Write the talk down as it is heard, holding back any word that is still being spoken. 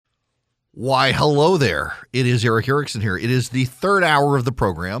Why, hello there. It is Eric Erickson here. It is the third hour of the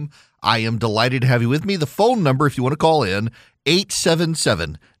program. I am delighted to have you with me. The phone number, if you want to call in,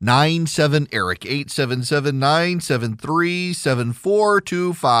 877-97-ERIC,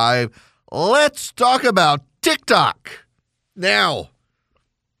 877-973-7425. Let's talk about TikTok. Now,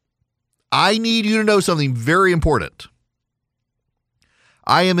 I need you to know something very important.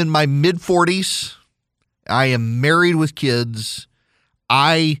 I am in my mid-40s. I am married with kids.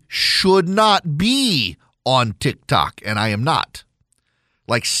 I should not be on TikTok, and I am not.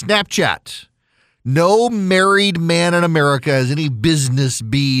 Like Snapchat. No married man in America has any business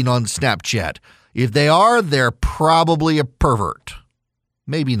being on Snapchat. If they are, they're probably a pervert.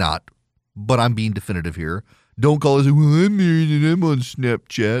 Maybe not, but I'm being definitive here. Don't call us, well, I'm married and I'm on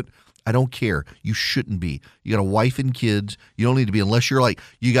Snapchat. I don't care. You shouldn't be. You got a wife and kids. You don't need to be unless you're like,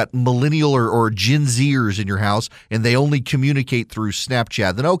 you got millennial or Gen Zers in your house and they only communicate through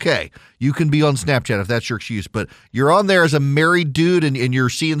Snapchat. Then okay, you can be on Snapchat if that's your excuse. But you're on there as a married dude and you're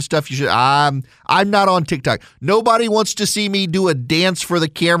seeing stuff you should. I'm not on TikTok. Nobody wants to see me do a dance for the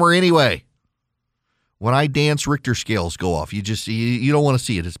camera anyway. When I dance, Richter scales go off. You don't want to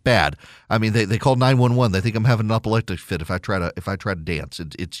see it. It's bad. I mean, they call 911. They think I'm having an epileptic fit if I try to dance.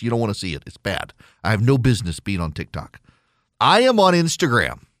 It's you don't want to see it. It's bad. I have no business being on TikTok. I am on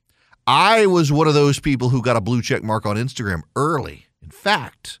Instagram. I was one of those people who got a blue check mark on Instagram early. In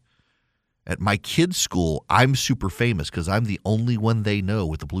fact, at my kids' school, I'm super famous because I'm the only one they know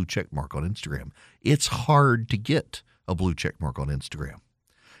with a blue check mark on Instagram. It's hard to get a blue check mark on Instagram.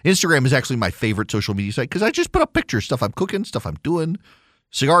 Instagram is actually my favorite social media site because I just put up pictures, stuff I'm cooking, stuff I'm doing,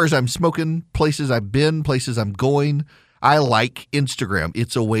 cigars I'm smoking, places I've been, places I'm going. I like Instagram.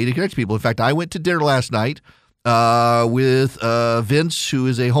 It's a way to connect to people. In fact, I went to dinner last night with Vince, who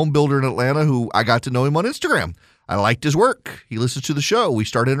is a home builder in Atlanta, who I got to know him on Instagram. I liked his work. He listens to the show. We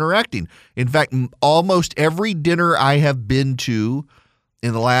started interacting. In fact, almost every dinner I have been to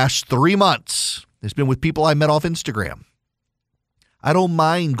in the last 3 months has been with people I met off Instagram. I don't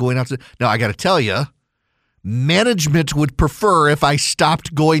mind going out to. Now, I got to tell you, management would prefer if I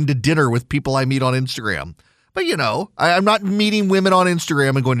stopped going to dinner with people I meet on Instagram. But, I'm not meeting women on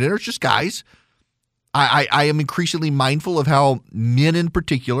Instagram and going to dinner. It's just guys. I am increasingly mindful of how men in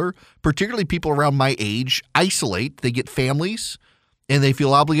particular, particularly people around my age, isolate. They get families and they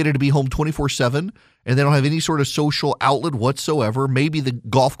feel obligated to be home 24/7 and they don't have any sort of social outlet whatsoever, maybe the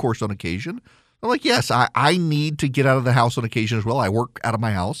golf course on occasion. I'm like, yes, I need to get out of the house on occasion as well. I work out of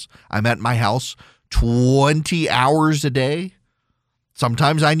my house. I'm at my house 20 hours a day.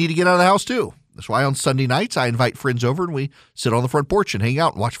 Sometimes I need to get out of the house too. That's why on Sunday nights I invite friends over and we sit on the front porch and hang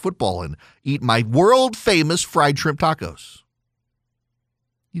out and watch football and eat my world famous fried shrimp tacos.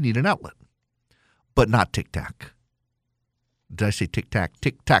 You need an outlet, but not TikTok. Did I say tic-tac?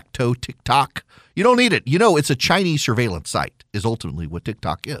 Tic-tac-toe, TikTok. You don't need it. It's a Chinese surveillance site is ultimately what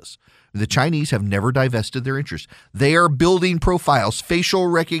TikTok is. The Chinese have never divested their interest. They are building profiles, facial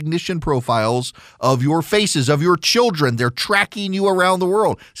recognition profiles of your faces, of your children. They're tracking you around the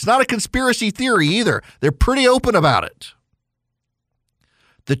world. It's not a conspiracy theory either. They're pretty open about it.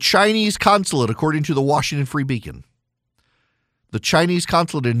 The Chinese consulate, according to the Washington Free Beacon, the Chinese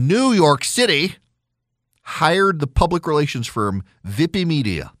consulate in New York City hired the public relations firm VIP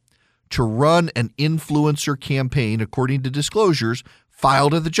Media to run an influencer campaign, according to disclosures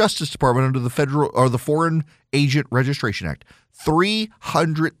filed at the Justice Department under the Foreign Agent Registration Act.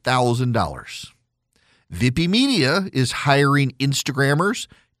 $300,000. VIP Media is hiring Instagrammers,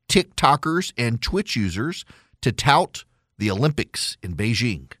 TikTokers, and Twitch users to tout the Olympics in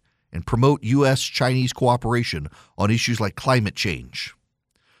Beijing and promote U.S.-Chinese cooperation on issues like climate change.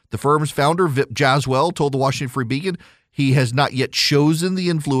 The firm's founder, Vip Jaswell, told the Washington Free Beacon he has not yet chosen the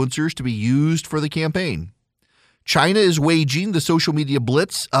influencers to be used for the campaign. China is waging the social media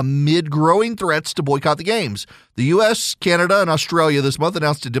blitz amid growing threats to boycott the games. The U.S., Canada, and Australia this month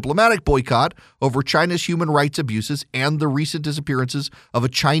announced a diplomatic boycott over China's human rights abuses and the recent disappearances of a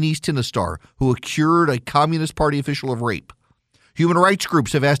Chinese tennis star who accused a Communist Party official of rape. Human rights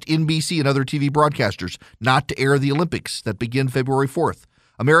groups have asked NBC and other TV broadcasters not to air the Olympics that begin February 4th.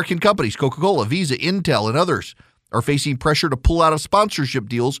 American companies, Coca-Cola, Visa, Intel, and others are facing pressure to pull out of sponsorship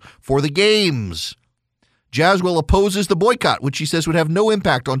deals for the games. Jaswell opposes the boycott, which he says would have no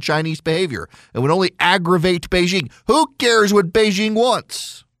impact on Chinese behavior and would only aggravate Beijing. Who cares what Beijing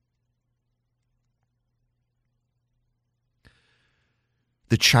wants?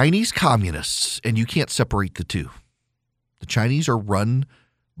 The Chinese communists, and you can't separate the two. The Chinese are run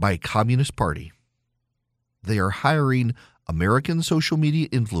by a communist party. They are hiring American social media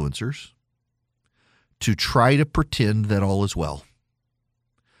influencers to try to pretend that all is well,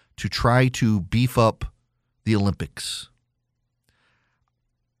 to try to beef up the Olympics.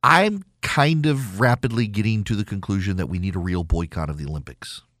 I'm kind of rapidly getting to the conclusion that we need a real boycott of the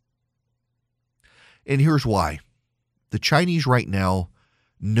Olympics. And here's why. The Chinese right now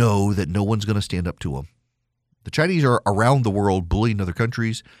know that no one's going to stand up to them. The Chinese are around the world bullying other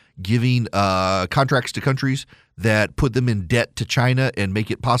countries, giving contracts to countries that put them in debt to China and make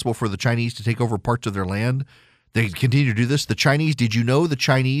it possible for the Chinese to take over parts of their land. They continue to do this. The Chinese, did you know the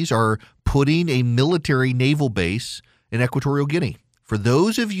Chinese are putting a military naval base in Equatorial Guinea? For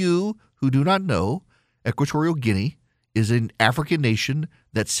those of you who do not know, Equatorial Guinea is an African nation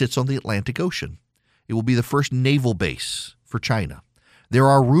that sits on the Atlantic Ocean. It will be the first naval base for China. There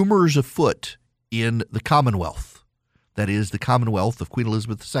are rumors afoot in the Commonwealth, that is the Commonwealth of Queen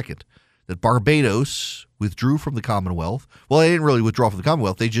Elizabeth II, that Barbados withdrew from the Commonwealth. Well, they didn't really withdraw from the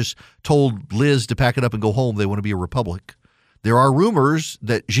Commonwealth. They just told Liz to pack it up and go home. They want to be a republic. There are rumors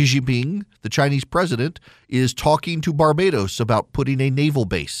that Xi Jinping, the Chinese president, is talking to Barbados about putting a naval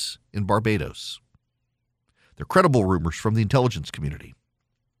base in Barbados. They're credible rumors from the intelligence community.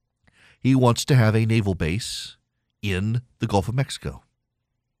 He wants to have a naval base in the Gulf of Mexico,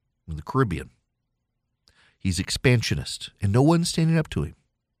 in the Caribbean. He's expansionist, and no one's standing up to him.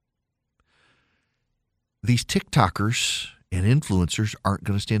 These TikTokers and influencers aren't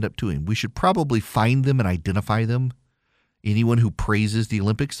going to stand up to him. We should probably find them and identify them. Anyone who praises the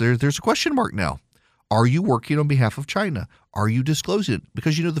Olympics, there's a question mark now. Are you working on behalf of China? Are you disclosing it?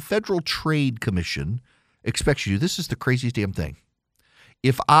 Because, the Federal Trade Commission expects you to. This is the craziest damn thing.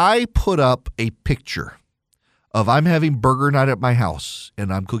 If I put up a picture of I'm having burger night at my house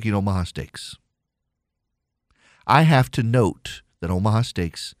and I'm cooking Omaha steaks, I have to note that Omaha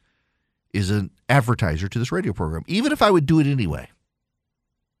Steaks is an advertiser to this radio program. Even if I would do it anyway,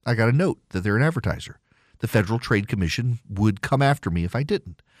 I got to note that they're an advertiser. The Federal Trade Commission would come after me if I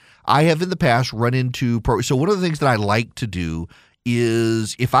didn't. I have in the past run into so one of the things that I like to do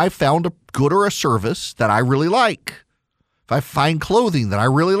is if I found a good or a service that I really like, if I find clothing that I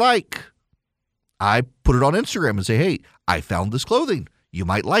really like, I put it on Instagram and say, hey, I found this clothing. You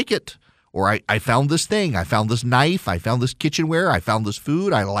might like it. Or I found this thing. I found this knife. I found this kitchenware. I found this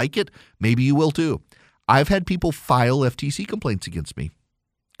food. I like it. Maybe you will too. I've had people file FTC complaints against me,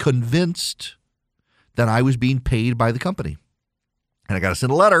 convinced that I was being paid by the company. And I got to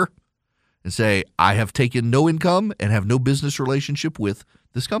send a letter and say, I have taken no income and have no business relationship with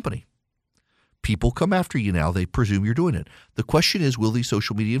this company. People come after you now. They presume you're doing it. The question is, will these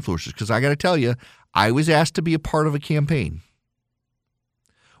social media influencers? Because I got to tell you, I was asked to be a part of a campaign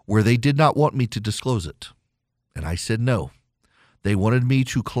where they did not want me to disclose it. And I said no. They wanted me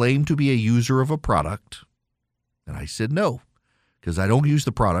to claim to be a user of a product. And I said no, because I don't use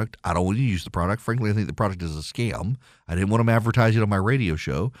the product. I don't want to use the product. Frankly, I think the product is a scam. I didn't want them advertising on my radio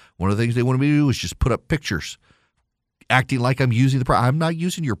show. One of the things they wanted me to do was just put up pictures, acting like I'm using the product. I'm not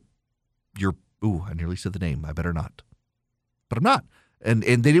using your I nearly said the name. I better not. But I'm not. And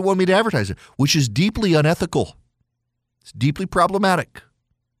they didn't want me to advertise it, which is deeply unethical. It's deeply problematic.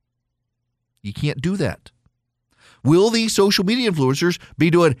 You can't do that. Will these social media influencers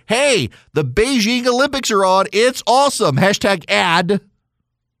be doing, hey, the Beijing Olympics are on. It's awesome. Hashtag ad.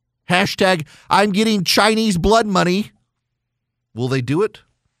 Hashtag I'm getting Chinese blood money. Will they do it?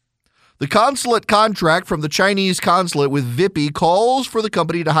 The consulate contract from the Chinese consulate with Vippy calls for the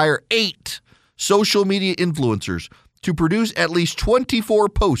company to hire 8 social media influencers to produce at least 24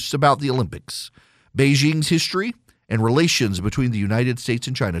 posts about the Olympics, Beijing's history, and relations between the United States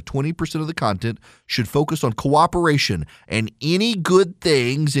and China. 20% of the content should focus on cooperation and any good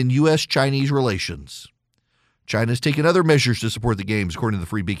things in U.S.-Chinese relations. China's taken other measures to support the games, according to the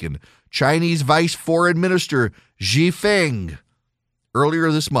Free Beacon. Chinese Vice Foreign Minister Xi Feng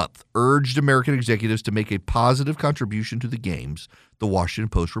earlier this month urged American executives to make a positive contribution to the games, the Washington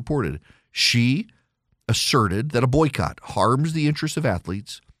Post reported. Xi asserted that a boycott harms the interests of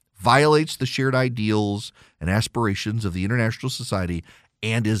athletes, violates the shared ideals and aspirations of the international society,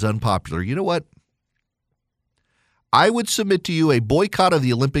 and is unpopular. You know what? I would submit to you a boycott of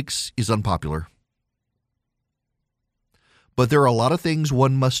the Olympics is unpopular. But there are a lot of things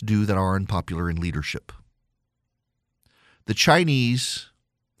one must do that are unpopular in leadership. The Chinese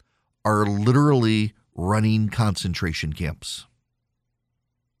are literally running concentration camps.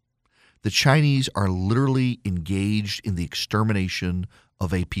 The Chinese are literally engaged in the extermination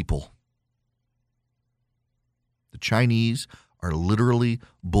of a people. The Chinese are literally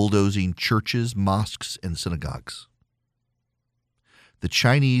bulldozing churches, mosques, and synagogues. The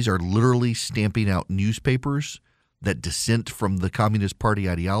Chinese are literally stamping out newspapers that dissent from the Communist Party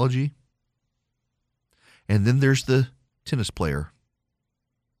ideology. And then there's the tennis player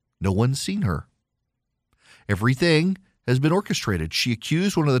No one's seen her. Everything has been orchestrated. She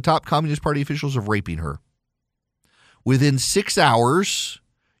accused one of the top Communist Party officials of raping her. Within 6 hours,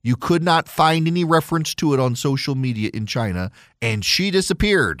 you could not find any reference to it on social media in China, and she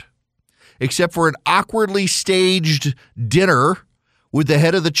disappeared, except for an awkwardly staged dinner with the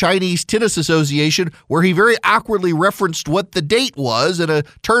head of the Chinese Tennis Association, where he very awkwardly referenced what the date was at a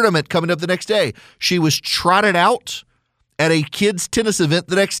tournament coming up the next day. She was trotted out at a kids' tennis event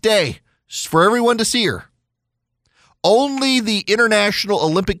the next day for everyone to see her. Only the International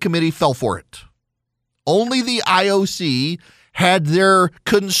Olympic Committee fell for it. Only the IOC had their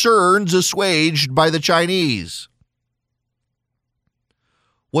concerns assuaged by the Chinese.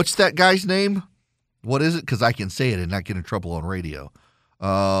 What's that guy's name? What is it? Because I can say it and not get in trouble on radio.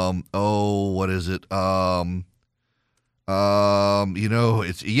 What is it?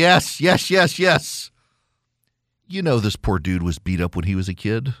 It's yes. You know, this poor dude was beat up when he was a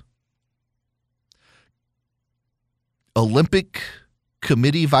kid. Olympic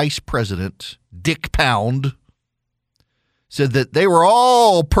Committee Vice President Dick Pound said that they were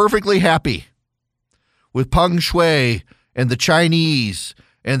all perfectly happy with Peng Shuai and the Chinese,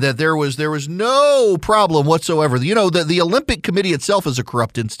 and that there was no problem whatsoever. You know, the Olympic Committee itself is a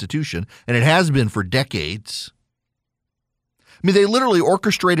corrupt institution, and it has been for decades. I mean, they literally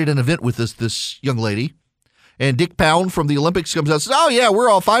orchestrated an event with this young lady, and Dick Pound from the Olympics comes out and says, oh, yeah, we're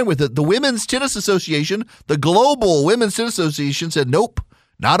all fine with it. The Women's Tennis Association, the Global Women's Tennis Association said, nope,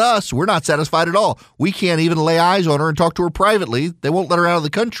 not us. We're not satisfied at all. We can't even lay eyes on her and talk to her privately. They won't let her out of the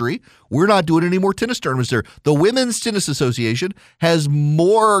country. We're not doing any more tennis tournaments there. The Women's Tennis Association has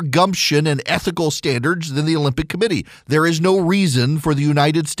more gumption and ethical standards than the Olympic Committee. There is no reason for the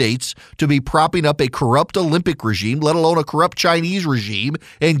United States to be propping up a corrupt Olympic regime, let alone a corrupt Chinese regime,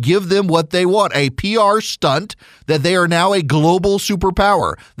 and give them what they want, a PR stunt that they are now a global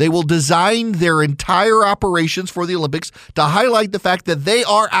superpower. They will design their entire operations for the Olympics to highlight the fact that they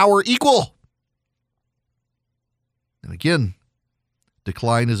are our equal. And again,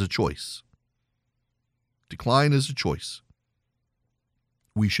 decline is a choice. Decline is a choice.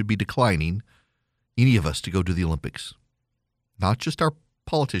 We should be declining, any of us, to go to the Olympics. Not just our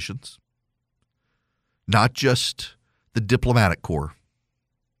politicians, not just the diplomatic corps.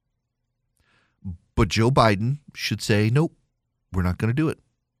 But Joe Biden should say, nope, we're not going to do it.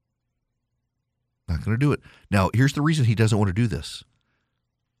 Not going to do it. Now, here's the reason he doesn't want to do this.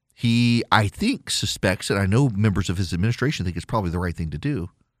 He, I think, suspects, and I know members of his administration think it's probably the right thing to do.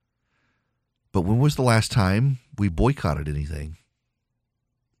 But when was the last time we boycotted anything?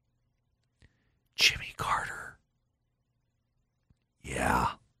 Jimmy Carter.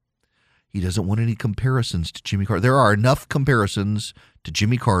 Yeah. He doesn't want any comparisons to Jimmy Carter. There are enough comparisons to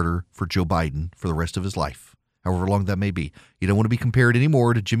Jimmy Carter for Joe Biden for the rest of his life, however long that may be. You don't want to be compared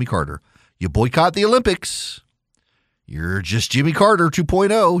anymore to Jimmy Carter. You boycott the Olympics, you're just Jimmy Carter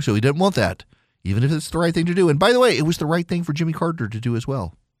 2.0, so he didn't want that, even if it's the right thing to do. And by the way, it was the right thing for Jimmy Carter to do as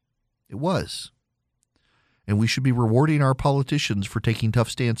well. It was. And we should be rewarding our politicians for taking tough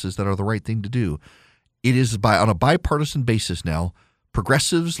stances that are the right thing to do. It is on a bipartisan basis now.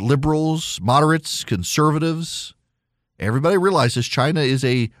 Progressives, liberals, moderates, conservatives, everybody realizes China is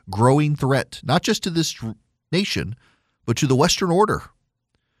a growing threat, not just to this nation, but to the Western order.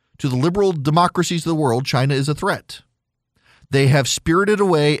 To the liberal democracies of the world, China is a threat. They have spirited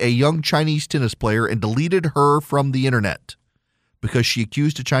away a young Chinese tennis player and deleted her from the internet because she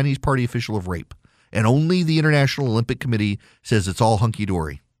accused a Chinese party official of rape. And only the International Olympic Committee says it's all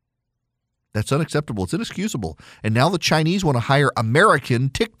hunky-dory. That's unacceptable. It's inexcusable. And now the Chinese want to hire American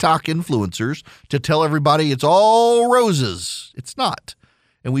TikTok influencers to tell everybody it's all roses. It's not.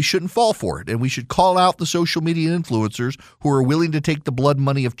 And we shouldn't fall for it. And we should call out the social media influencers who are willing to take the blood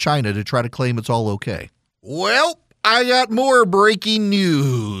money of China to try to claim it's all okay. Well, I got more breaking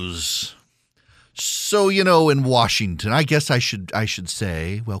news. So, in Washington, I guess I should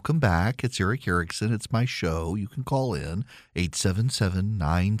say, welcome back. It's Eric Erickson. It's my show. You can call in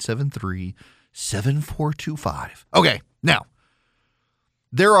 877-973-7425. Okay, now,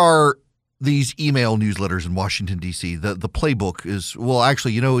 there are these email newsletters in Washington, D.C. The playbook is, well,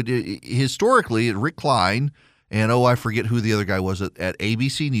 actually, historically, Rick Klein and, I forget who the other guy was at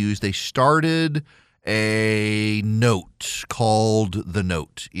ABC News, they started a note called The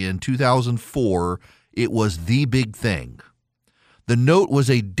Note. In 2004, it was The Big Thing. The Note was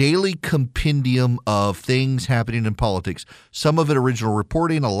a daily compendium of things happening in politics, some of it original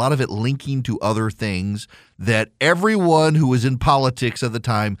reporting, a lot of it linking to other things that everyone who was in politics at the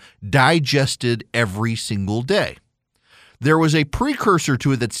time digested every single day. There was a precursor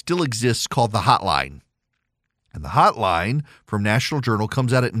to it that still exists called the Hotline. And the hotline from National Journal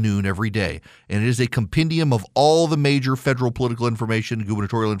comes out at noon every day. And it is a compendium of all the major federal political information,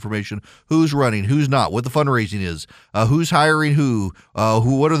 gubernatorial information, who's running, who's not, what the fundraising is, who's hiring who,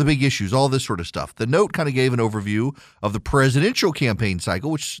 what are the big issues, all this sort of stuff. The note kind of gave an overview of the presidential campaign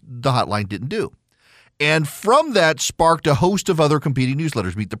cycle, which the hotline didn't do. And from that sparked a host of other competing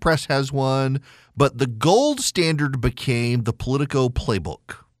newsletters. Meet the Press has one, but the gold standard became the Politico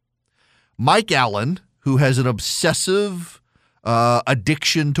Playbook. Mike Allen, who has an obsessive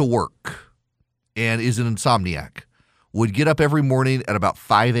addiction to work and is an insomniac, would get up every morning at about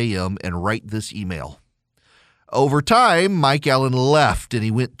 5 a.m. and write this email. Over time, Mike Allen left and he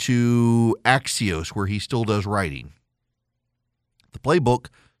went to Axios, where he still does writing. The Playbook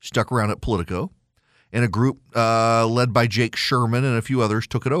stuck around at Politico, and a group led by Jake Sherman and a few others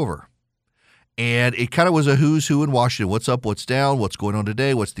took it over. And it kind of was a who's who in Washington. What's up, what's down, what's going on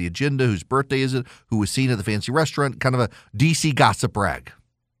today, what's the agenda, whose birthday is it, who was seen at the fancy restaurant, kind of a D.C. gossip rag.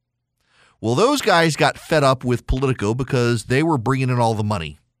 Well, those guys got fed up with Politico because they were bringing in all the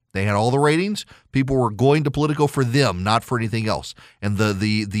money. They had all the ratings. People were going to Politico for them, not for anything else. And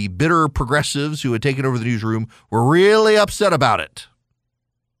the bitter progressives who had taken over the newsroom were really upset about it.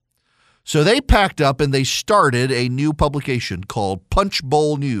 So they packed up and they started a new publication called Punch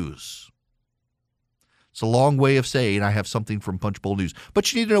Bowl News. It's a long way of saying I have something from Punch Bowl News,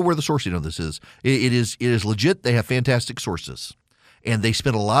 but you need to know where the sourcing of this is. It is legit. They have fantastic sources, and they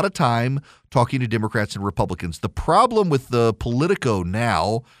spend a lot of time talking to Democrats and Republicans. The problem with the Politico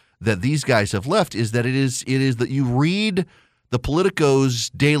now that these guys have left is that it is that you read the Politico's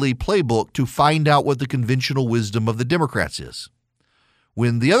daily playbook to find out what the conventional wisdom of the Democrats is.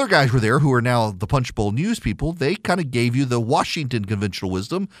 When the other guys were there, who are now the Punch Bowl News people, they kind of gave you the Washington conventional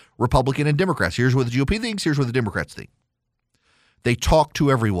wisdom, Republican and Democrats. Here's what the GOP thinks. Here's what the Democrats think. They talk to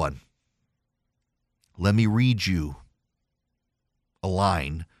everyone. Let me read you a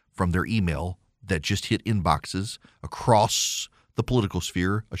line from their email that just hit inboxes across the political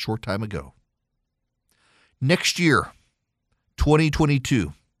sphere a short time ago. Next year,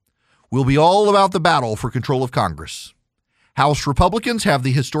 2022, will be all about the battle for control of Congress. House Republicans have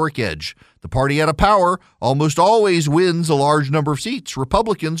the historic edge. The party out of power almost always wins a large number of seats.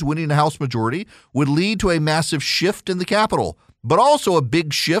 Republicans winning a House majority would lead to a massive shift in the Capitol, but also a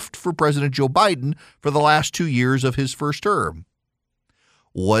big shift for President Joe Biden for the last 2 years of his first term.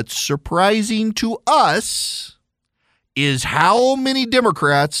 What's surprising to us is how many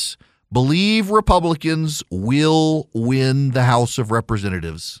Democrats believe Republicans will win the House of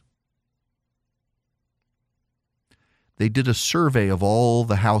Representatives. They did a survey of all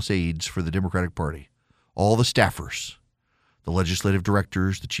the House aides for the Democratic Party, all the staffers, the legislative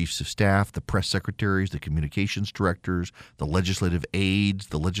directors, the chiefs of staff, the press secretaries, the communications directors, the legislative aides,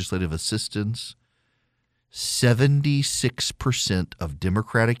 the legislative assistants. 76% of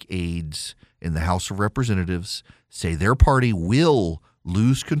Democratic aides in the House of Representatives say their party will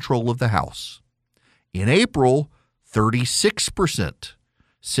lose control of the House. In April, 36%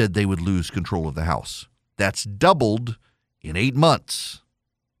 said they would lose control of the House. That's doubled in 8 months.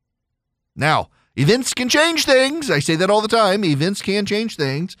 Now, events can change things. I say that all the time. Events can change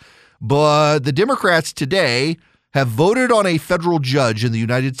things. But the Democrats today have voted on a federal judge in the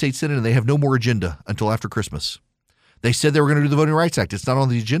United States Senate, and they have no more agenda until after Christmas. They said they were going to do the Voting Rights Act. It's not on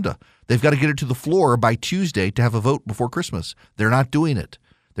the agenda. They've got to get it to the floor by Tuesday to have a vote before Christmas. They're not doing it.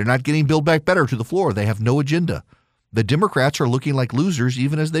 They're not getting Build Back Better to the floor. They have no agenda. The Democrats are looking like losers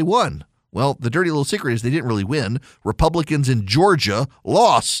even as they won. Well, the dirty little secret is they didn't really win. Republicans in Georgia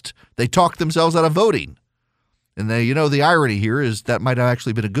lost. They talked themselves out of voting. And the irony here is that might have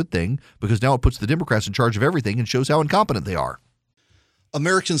actually been a good thing because now it puts the Democrats in charge of everything and shows how incompetent they are.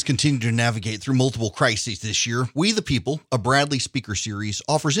 Americans continue to navigate through multiple crises this year. We the People, a Bradley speaker series,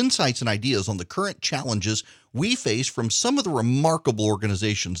 offers insights and ideas on the current challenges we face from some of the remarkable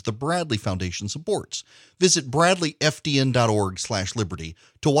organizations the Bradley Foundation supports. Visit bradleyfdn.org/liberty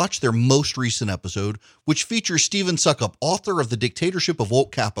to watch their most recent episode, which features Stephen Suckup, author of The Dictatorship of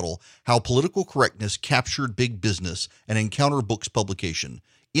Woke Capital, How Political Correctness Captured Big Business, and Encounter Books publication.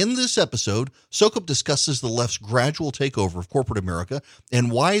 In this episode, Suckup discusses the left's gradual takeover of corporate America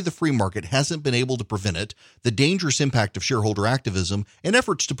and why the free market hasn't been able to prevent it, the dangerous impact of shareholder activism, and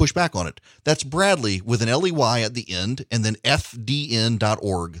efforts to push back on it. That's Bradley with an LEY at the end and then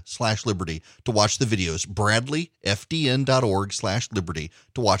fdn.org/liberty to watch the videos. bradleyfdn.org/liberty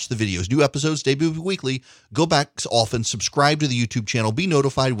to watch the videos. New episodes debut weekly. Go back often, subscribe to the YouTube channel, be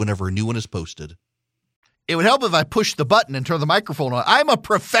notified whenever a new one is posted. It would help if I pushed the button and turned the microphone on. I'm a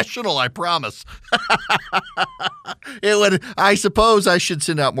professional, I promise. I suppose I should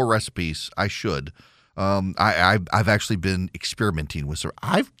send out more recipes. I should. I've actually been experimenting with some.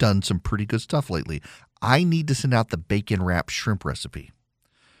 I've done some pretty good stuff lately. I need to send out the bacon wrapped shrimp recipe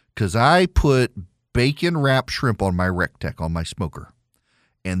because I put bacon wrapped shrimp on my Rectech on my smoker,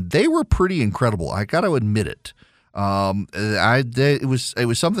 and they were pretty incredible. I got to admit it. It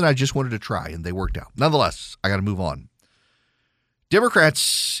was something I just wanted to try, and they worked out. Nonetheless, I got to move on.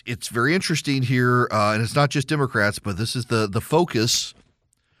 Democrats, it's very interesting here, and it's not just Democrats, but this is the focus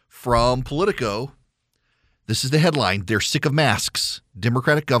from Politico. This is the headline. They're sick of masks.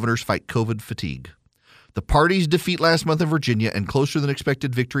 Democratic governors fight COVID fatigue. The party's defeat last month in Virginia and closer than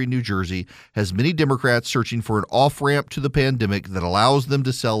expected victory in New Jersey has many Democrats searching for an off-ramp to the pandemic that allows them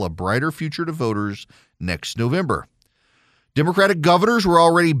to sell a brighter future to voters next November. Democratic governors were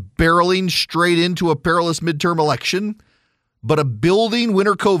already barreling straight into a perilous midterm election, but a building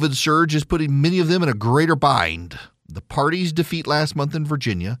winter COVID surge is putting many of them in a greater bind. The party's defeat last month in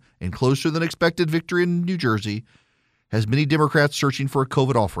Virginia and closer than expected victory in New Jersey has many Democrats searching for a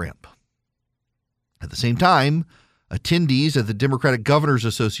COVID off-ramp. At the same time, attendees at the Democratic Governors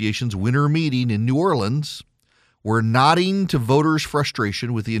Association's winter meeting in New Orleans were nodding to voters'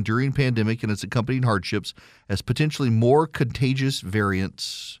 frustration with the enduring pandemic and its accompanying hardships as potentially more contagious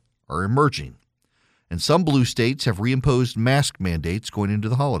variants are emerging. And some blue states have reimposed mask mandates going into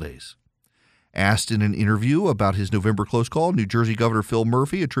the holidays. Asked in an interview about his November close call, New Jersey Governor Phil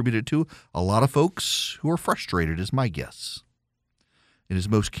Murphy attributed it to a lot of folks who are frustrated, is my guess. In his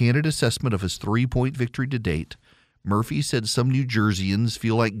most candid assessment of his 3-point victory to date, Murphy said some New Jerseyans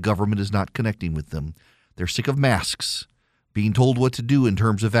feel like government is not connecting with them. They're sick of masks, being told what to do in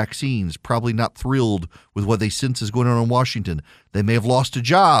terms of vaccines, probably not thrilled with what they sense is going on in Washington. They may have lost a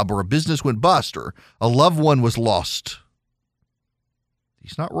job or a business went bust or a loved one was lost.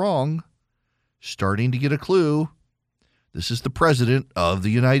 He's not wrong. Starting to get a clue. This is the president of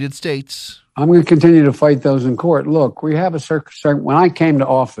the United States. I'm going to continue to fight those in court. Look, we have when I came to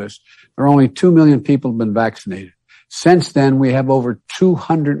office, there were only 2 million people who have been vaccinated. Since then, we have over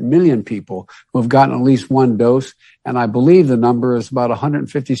 200 million people who have gotten at least one dose. And I believe the number is about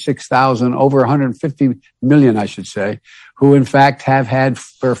 156,000, over 150 million, I should say, who in fact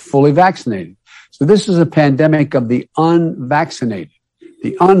are fully vaccinated. So this is a pandemic of the unvaccinated,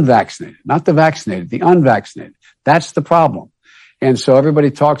 not the vaccinated, the unvaccinated. That's the problem. And so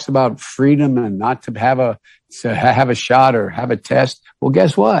everybody talks about freedom and not to have a shot or have a test. Well,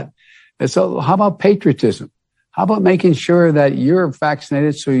 guess what? So how about patriotism? How about making sure that you're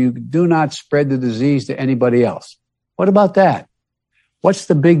vaccinated so you do not spread the disease to anybody else? What about that? What's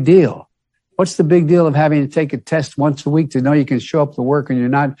the big deal? What's the big deal of having to take a test once a week to know you can show up to work and you're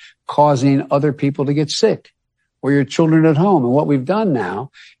not causing other people to get sick or your children at home? And what we've done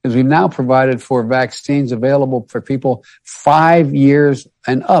now is we've now provided for vaccines available for people 5 years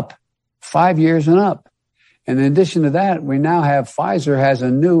and up. 5 years and up. And in addition to that, we now have Pfizer has a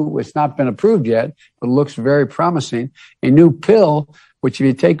new, it's not been approved yet, but looks very promising, a new pill, which if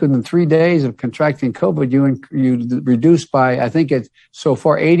you take within 3 days of contracting COVID, you reduce by, I think it's so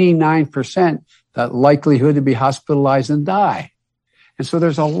far 89% the likelihood to be hospitalized and die. And so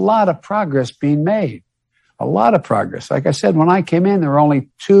there's a lot of progress being made. A lot of progress. Like I said, when I came in, there were only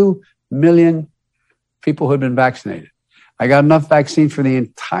 2 million people who had been vaccinated. I got enough vaccine for the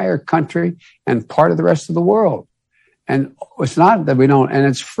entire country and part of the rest of the world. And it's not that we don't, and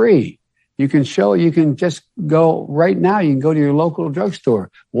it's free. You can just go right now. You can go to your local drugstore,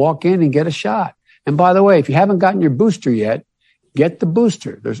 walk in and get a shot. And by the way, if you haven't gotten your booster yet, get the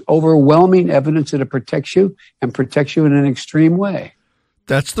booster. There's overwhelming evidence that it protects you and protects you in an extreme way.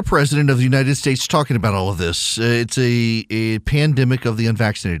 That's the president of the United States talking about all of this. It's a pandemic of the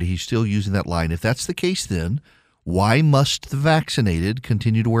unvaccinated. He's still using that line. If that's the case, then why must the vaccinated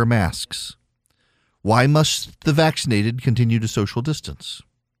continue to wear masks? Why must the vaccinated continue to social distance?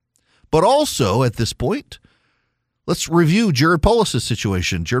 But also, at this point, let's review Jared Polis'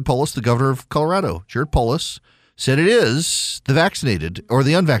 situation. Jared Polis, the governor of Colorado. Jared Polis said it is the vaccinated, or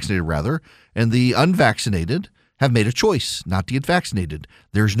the unvaccinated rather, and the unvaccinated have made a choice not to get vaccinated.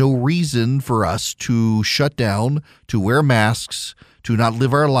 There's no reason for us to shut down, to wear masks, to not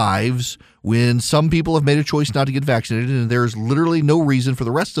live our lives when some people have made a choice not to get vaccinated, and there's literally no reason for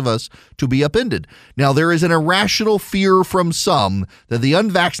the rest of us to be upended. Now, there is an irrational fear from some that the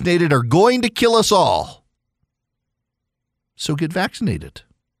unvaccinated are going to kill us all. So get vaccinated.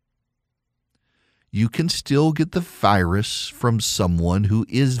 You can still get the virus from someone who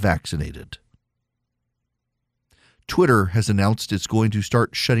is vaccinated. Twitter has announced it's going to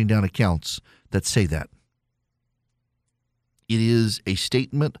start shutting down accounts that say that. It is a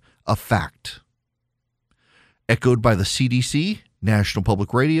statement of fact. Echoed by the CDC, National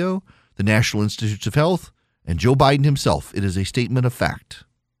Public Radio, the National Institutes of Health, and Joe Biden himself. It is a statement of fact.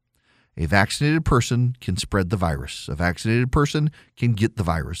 A vaccinated person can spread the virus. A vaccinated person can get the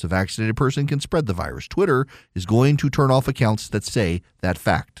virus. A vaccinated person can spread the virus. Twitter is going to turn off accounts that say that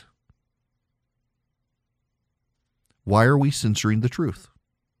fact. Why are we censoring the truth?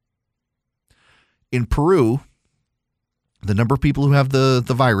 In Peru, the number of people who have the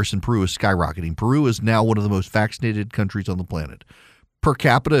virus in Peru is skyrocketing. Peru is now one of the most vaccinated countries on the planet. Per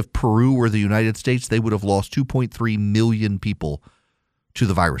capita, if Peru were the United States, they would have lost 2.3 million people to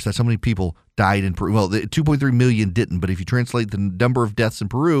the virus. That's how many people died in Peru. Well, 2.3 million didn't, but if you translate the number of deaths in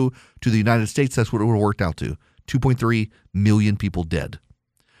Peru to the United States, that's what it would have worked out to. 2.3 million people dead.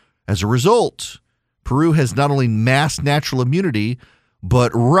 As a result, Peru has not only mass natural immunity,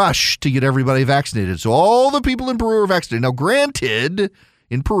 but rushed to get everybody vaccinated. So all the people in Peru are vaccinated. Now, granted,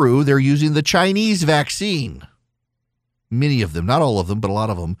 in Peru, they're using the Chinese vaccine. Many of them, not all of them, but a lot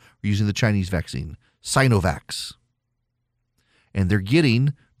of them are using the Chinese vaccine, Sinovac. And they're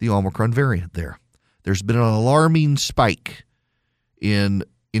getting the Omicron variant there. There's been an alarming spike in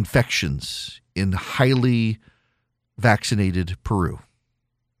infections in highly vaccinated Peru.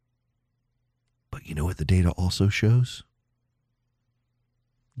 But you know what the data also shows?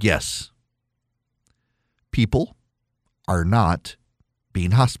 Yes, people are not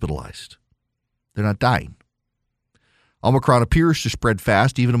being hospitalized. They're not dying. Omicron appears to spread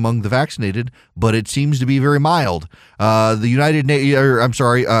fast, even among the vaccinated, but it seems to be very mild. Great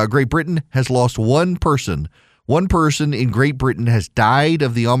Britain has lost one person. One person in Great Britain has died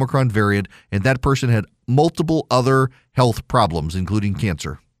of the Omicron variant, and that person had multiple other health problems, including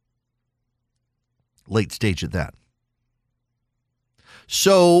cancer. Late stage at that.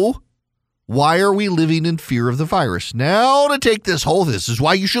 So, why are we living in fear of the virus? Now, to take this is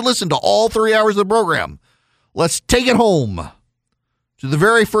why you should listen to all 3 hours of the program. Let's take it home to the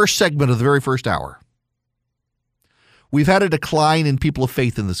very first segment of the very first hour. We've had a decline in people of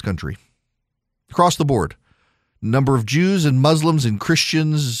faith in this country across the board. Number of Jews and Muslims and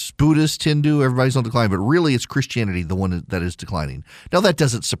Christians, Buddhists, Hindu, everybody's on decline, but really it's Christianity, the one that is declining. Now, that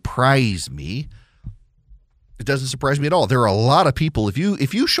doesn't surprise me. It doesn't surprise me at all. There are a lot of people. If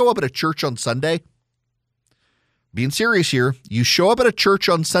you show up at a church on Sunday, being serious here, you show up at a church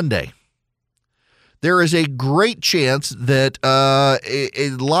on Sunday, there is a great chance that a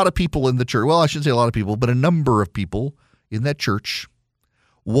lot of people in the church, well, I shouldn't say a lot of people, but a number of people in that church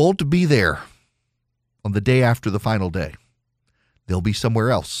won't be there on the day after the final day. They'll be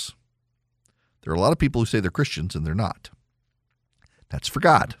somewhere else. There are a lot of people who say they're Christians and they're not. That's for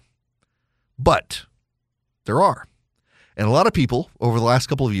God. But there are. And a lot of people over the last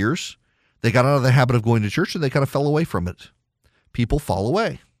couple of years, they got out of the habit of going to church and they kind of fell away from it. People fall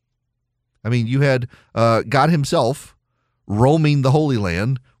away. I mean, you had God himself roaming the Holy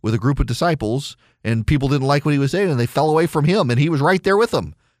Land with a group of disciples, and people didn't like what he was saying, and they fell away from him, and he was right there with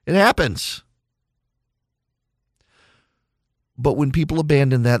them. It happens. But when people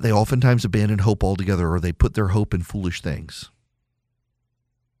abandon that, they oftentimes abandon hope altogether, or they put their hope in foolish things.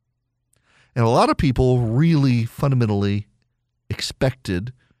 And a lot of people really fundamentally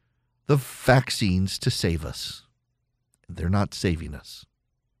expected the vaccines to save us. They're not saving us.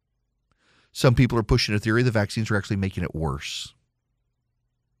 Some people are pushing a theory the vaccines are actually making it worse.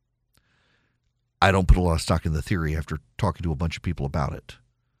 I don't put a lot of stock in the theory after talking to a bunch of people about it.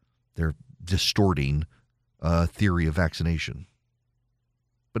 They're distorting theory of vaccination.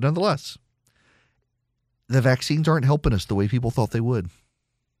 But nonetheless, the vaccines aren't helping us the way people thought they would.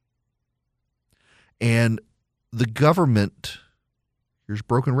 And the government, here's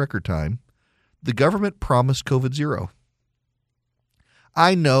broken record time, the government promised COVID zero.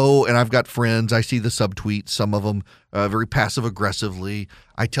 I know, and I've got friends, I see the subtweets, some of them very passive-aggressively.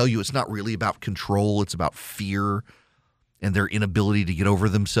 I tell you, it's not really about control. It's about fear and their inability to get over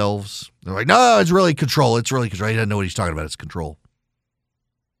themselves. They're like, no, it's really control. It's really control. I didn't know what he's talking about. It's control.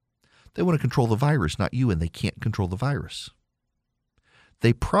 They want to control the virus, not you, and they can't control the virus.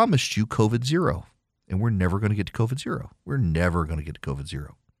 They promised you COVID zero, and we're never going to get to COVID zero. We're never going to get to COVID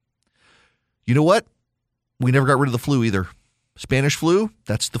zero. You know what? We never got rid of the flu either. Spanish flu,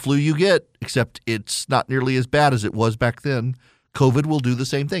 that's the flu you get, except it's not nearly as bad as it was back then. COVID will do the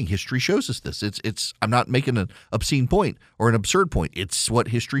same thing. History shows us this. It's. I'm not making an obscene point or an absurd point. It's what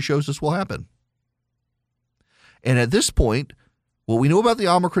history shows us will happen. And at this point, what we know about the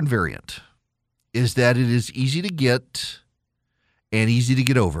Omicron variant is that it is easy to get and easy to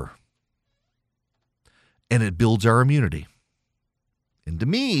get over. And it builds our immunity. And to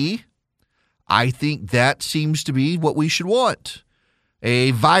me, I think that seems to be what we should want.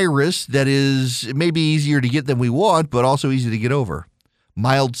 A virus that is maybe easier to get than we want, but also easy to get over.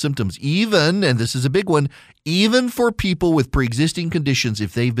 mild symptoms, even, and this is a big one, even for people with pre-existing conditions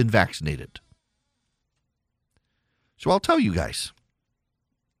if they've been vaccinated. So I'll tell you guys,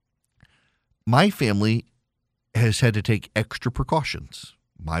 my family has had to take extra precautions.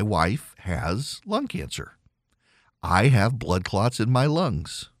 My wife has lung cancer. I have blood clots in my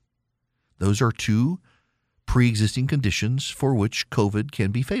lungs. Those are two pre-existing conditions for which COVID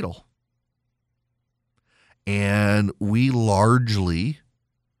can be fatal. And we largely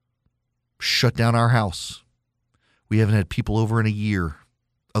shut down our house. We haven't had people over in a year,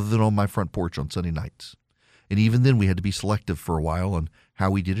 other than on my front porch on Sunday nights. And even then, we had to be selective for a while on how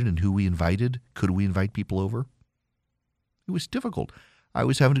we did it and who we invited. Could we invite people over? It was difficult. I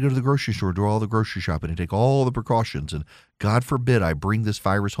was having to go to the grocery store, do all the grocery shopping, and take all the precautions. And God forbid I bring this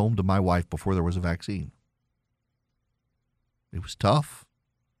virus home to my wife before there was a vaccine. It was tough.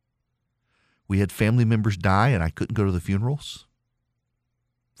 We had family members die, and I couldn't go to the funerals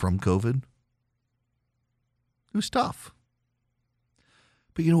from COVID. It was tough.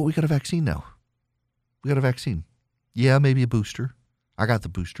 But you know what? We got a vaccine now. We got a vaccine. Yeah, maybe a booster. I got the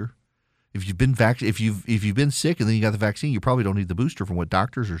booster. If you've been if you've been sick and then you got the vaccine, you probably don't need the booster from what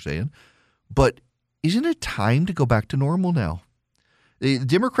doctors are saying. But isn't it time to go back to normal now? The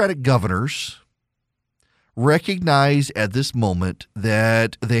Democratic governors recognize at this moment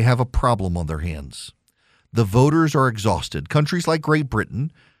that they have a problem on their hands. The voters are exhausted. Countries like Great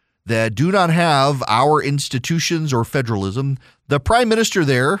Britain that do not have our institutions or federalism, the prime minister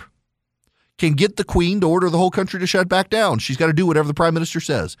there can get the queen to order the whole country to shut back down. She's got to do whatever the prime minister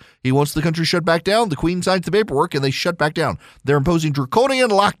says. He wants the country shut back down. The queen signs the paperwork and they shut back down. They're imposing draconian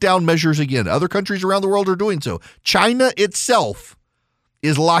lockdown measures again. Other countries around the world are doing so. China itself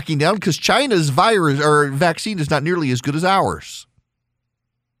is locking down because China's virus or vaccine is not nearly as good as ours.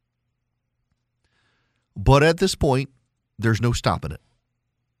 But at this point, there's no stopping it.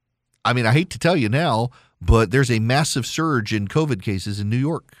 I mean, I hate to tell you now, but there's a massive surge in COVID cases in New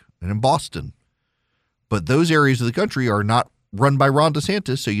York and in Boston. But those areas of the country are not run by Ron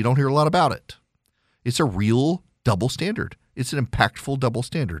DeSantis, so you don't hear a lot about it. It's a real double standard. It's an impactful double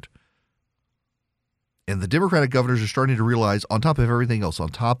standard. And the Democratic governors are starting to realize, on top of everything else, on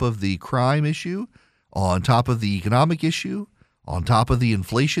top of the crime issue, on top of the economic issue, on top of the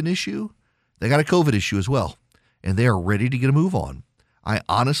inflation issue, they got a COVID issue as well. And they are ready to get a move on. I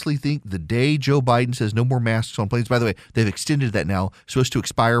honestly think the day Joe Biden says no more masks on planes, by the way, they've extended that now, supposed to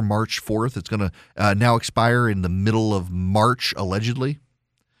expire March 4th. It's going to now expire in the middle of March, allegedly.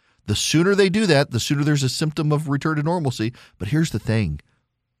 The sooner they do that, the sooner there's a symptom of return to normalcy. But here's the thing.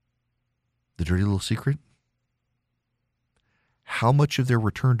 The dirty little secret. How much of their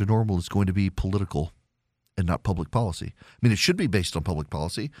return to normal is going to be political and not public policy? I mean, it should be based on public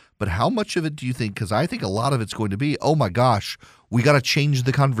policy, but how much of it do you think? Because I think a lot of it's going to be, oh my gosh, we got to change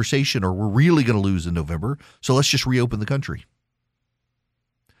the conversation or we're really going to lose in November. So let's just reopen the country.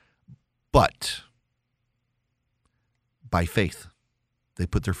 But by faith, they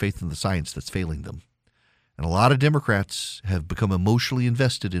put their faith in the science that's failing them. And a lot of Democrats have become emotionally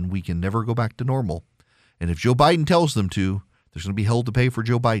invested in we can never go back to normal. And if Joe Biden tells them to, there's going to be hell to pay for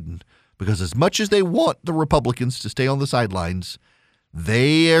Joe Biden. Because as much as they want the Republicans to stay on the sidelines,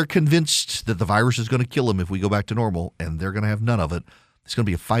 they are convinced that the virus is going to kill them if we go back to normal, and they're going to have none of it. It's going to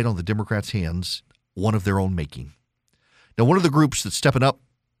be a fight on the Democrats' hands, one of their own making. Now, one of the groups that's stepping up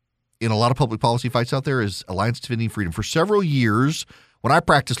in a lot of public policy fights out there is Alliance Defending Freedom. For several years, when I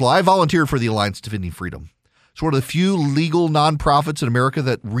practiced law, I volunteered for the Alliance Defending Freedom. It's one of the few legal nonprofits in America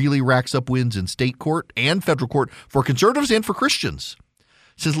that really racks up wins in state court and federal court for conservatives and for Christians.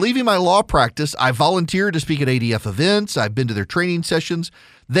 Since leaving my law practice, I volunteered to speak at ADF events. I've been to their training sessions.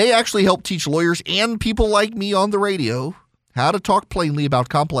 They actually help teach lawyers and people like me on the radio how to talk plainly about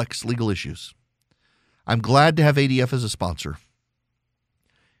complex legal issues. I'm glad to have ADF as a sponsor.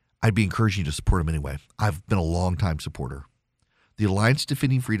 I'd be encouraging you to support them anyway. I've been a long-time supporter. The Alliance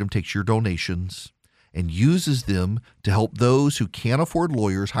Defending Freedom takes your donations and uses them to help those who can't afford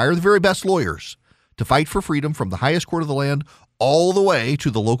lawyers hire the very best lawyers to fight for freedom from the highest court of the land all the way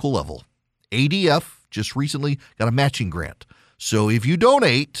to the local level. ADF just recently got a matching grant. So if you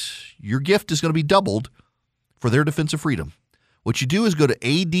donate, your gift is going to be doubled for their defense of freedom. What you do is go to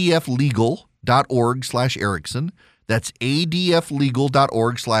adflegal.org/Erickson. That's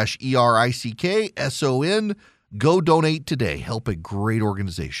adflegal.org/ERICKSON. Go donate today. Help a great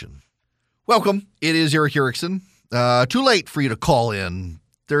organization. Welcome. It is Eric Erickson. Too late for you to call in.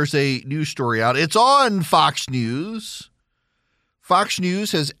 There's a news story out. It's on Fox News. Fox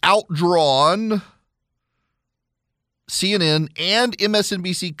News has outdrawn CNN and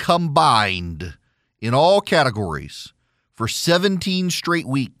MSNBC combined in all categories for 17 straight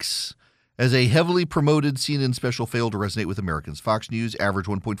weeks as a heavily promoted CNN special failed to resonate with Americans. Fox News averaged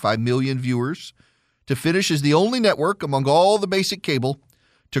 1.5 million viewers to finish as the only network among all the basic cable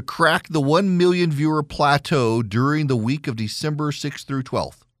to crack the 1 million viewer plateau during the week of December 6th through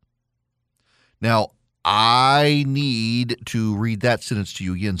 12th. Now, I need to read that sentence to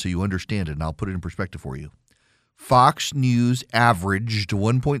you again so you understand it, and I'll put it in perspective for you. Fox News averaged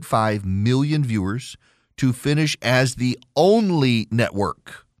 1.5 million viewers to finish as the only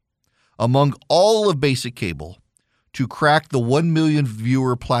network among all of basic cable to crack the 1 million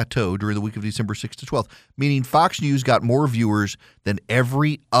viewer plateau during the week of December 6th to 12th, meaning Fox News got more viewers than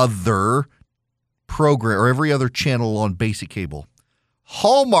every other program or every other channel on basic cable.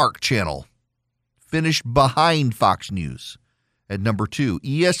 Hallmark Channel finished behind Fox News at number 2.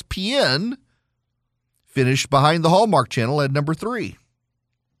 ESPN finished behind the Hallmark Channel at number 3.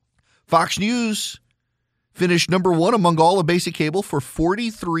 Fox News finished number 1 among all of basic cable for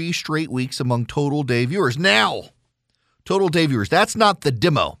 43 straight weeks among total day viewers. Now, total day viewers, that's not the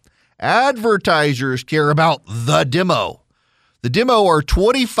demo. Advertisers care about the demo. The demo are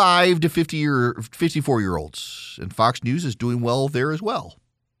 25 to 54-year-olds, and Fox News is doing well there as well.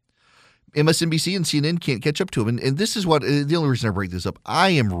 MSNBC and CNN can't catch up to them, and this is what the only reason I break this up. I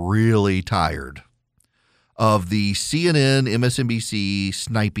am really tired of the CNN, MSNBC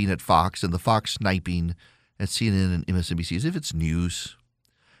sniping at Fox and the Fox sniping at CNN and MSNBC as if it's news.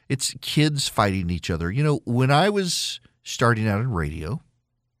 It's kids fighting each other. You know, when I was starting out in radio,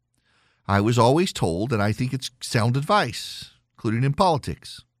 I was always told, and I think it's sound advice, including in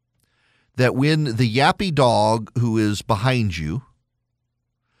politics, that when the yappy dog who is behind you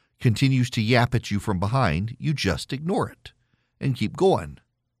continues to yap at you from behind, you just ignore it and keep going.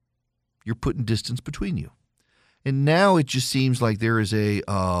 You're putting distance between you. And now it just seems like there's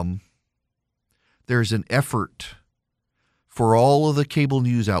an effort for all of the cable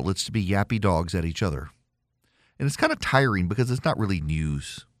news outlets to be yappy dogs at each other. And it's kind of tiring because it's not really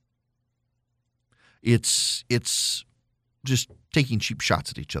news. It's just taking cheap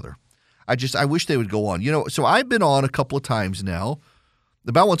shots at each other. I wish they would go on. You know, so I've been on a couple of times now,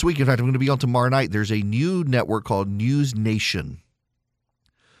 about once a week. In fact, I'm going to be on tomorrow night. There's a new network called News Nation.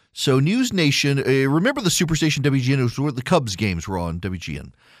 So News Nation, remember the Superstation WGN? It was where the Cubs games were on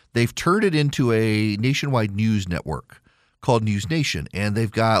WGN. They've turned it into a nationwide news network called News Nation. And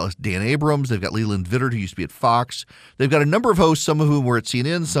they've got Dan Abrams, they've got Leland Vittert, who used to be at Fox. They've got a number of hosts, some of whom were at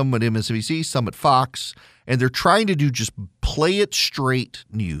CNN, some at MSNBC, some at Fox. And they're trying to do just play it straight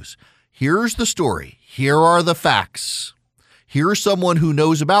news. Here's the story. Here are the facts. Here's someone who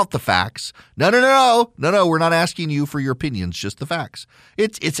knows about the facts. No, we're not asking you for your opinions, just the facts.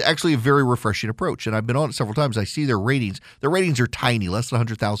 It's actually a very refreshing approach, and I've been on it several times. I see their ratings. Their ratings are tiny, less than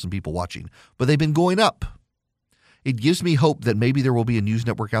 100,000 people watching, but they've been going up. It gives me hope that maybe there will be a news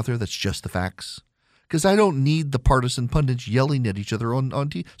network out there that's just the facts, because I don't need the partisan pundits yelling at each other on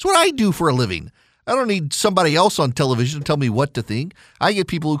TV. It's what I do for a living. I don't need somebody else on television to tell me what to think. I get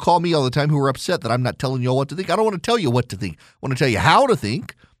people who call me all the time who are upset that I'm not telling you all what to think. I don't want to tell you what to think. I want to tell you how to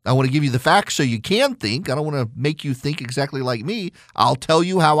think. I want to give you the facts so you can think. I don't want to make you think exactly like me. I'll tell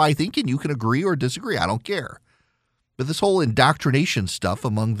you how I think, and you can agree or disagree. I don't care. But this whole indoctrination stuff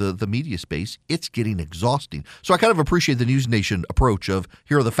among the media space, it's getting exhausting. So I kind of appreciate the News Nation approach of,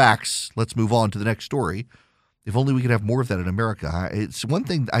 here are the facts, let's move on to the next story. If only we could have more of that in America. It's one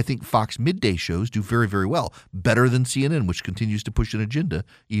thing I think Fox midday shows do very, very well, better than CNN, which continues to push an agenda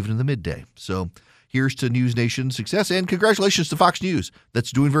even in the midday. So here's to News Nation's success, and congratulations to Fox News.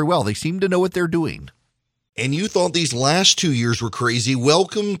 That's doing very well. They seem to know what they're doing. And you thought these last 2 years were crazy.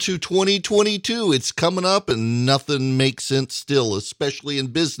 Welcome to 2022. It's coming up and nothing makes sense still, especially in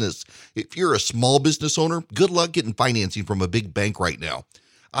business. If you're a small business owner, good luck getting financing from a big bank right now.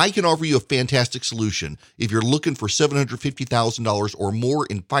 I can offer you a fantastic solution if you're looking for $750,000 or more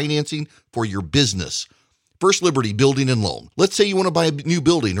in financing for your business. First Liberty Building and Loan. Let's say you want to buy a new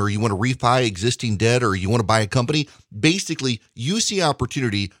building, or you want to refi existing debt, or you want to buy a company. Basically, you see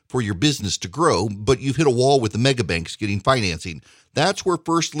opportunity for your business to grow, but you've hit a wall with the mega banks getting financing. That's where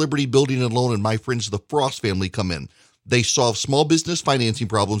First Liberty Building and Loan and my friends the Frost family come in. They solve small business financing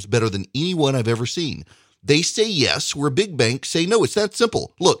problems better than anyone I've ever seen. They say yes, where big banks say no. It's that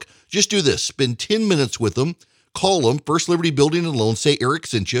simple. Look, just do this. Spend 10 minutes with them. Call them, First Liberty Building and Loan. Say Eric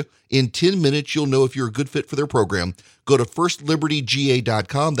sent you. In 10 minutes, you'll know if you're a good fit for their program. Go to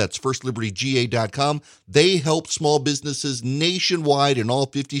firstlibertyga.com. That's firstlibertyga.com. They help small businesses nationwide in all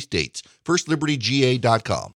 50 states. firstlibertyga.com.